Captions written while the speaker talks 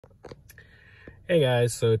Hey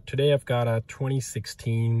guys, so today I've got a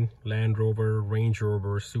 2016 Land Rover Range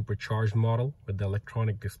Rover supercharged model with the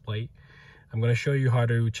electronic display. I'm going to show you how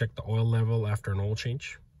to check the oil level after an oil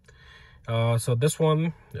change. So this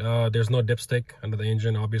one, there's no dipstick under the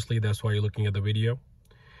engine. Obviously, that's why you're looking at the video.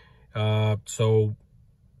 So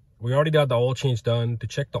we already got the oil change done. To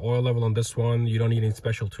check the oil level on this one, you don't need any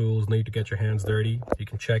special tools, no need to get your hands dirty. You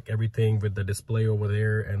can check everything with the display over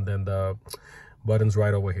there and then the buttons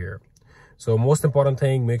right over here. So most important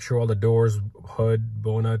thing, make sure all the doors, hood,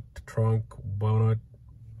 bonnet, trunk, bonnet,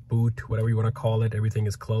 boot, whatever you want to call it, everything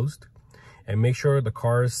is closed. And make sure the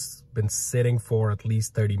car's been sitting for at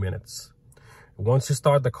least 30 minutes. Once you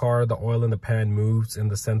start the car, the oil in the pan moves and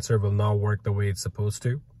the sensor will not work the way it's supposed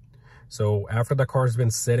to. So after the car's been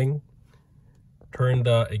sitting, turn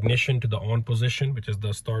the ignition to the on position, which is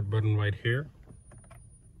the start button right here.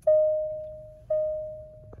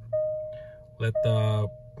 Let the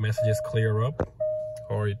messages clear up,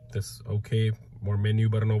 or this OK or menu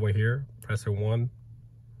button over here. Press it 1,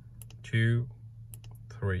 2,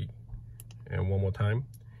 3, and one more time.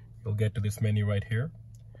 You'll get to this menu right here.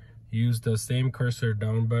 Use the same cursor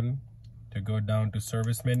down button to go down to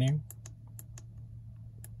service menu,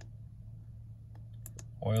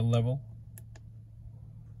 oil level,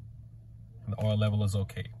 and the oil level is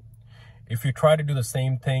OK. If you try to do the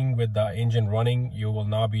same thing with the engine running, you will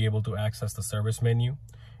not be able to access the service menu.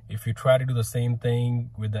 If you try to do the same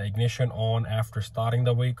thing with the ignition on after starting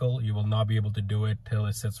the vehicle, you will not be able to do it till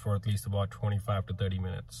it sits for at least about 25 to 30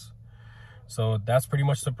 minutes. So that's pretty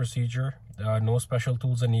much the procedure. No special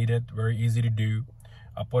tools are needed, very easy to do.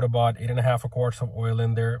 I put about 8.5 quarts of oil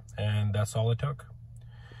in there, and that's all it took.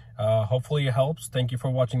 Hopefully it helps. Thank you for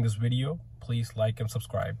watching this video. Please like and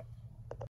subscribe.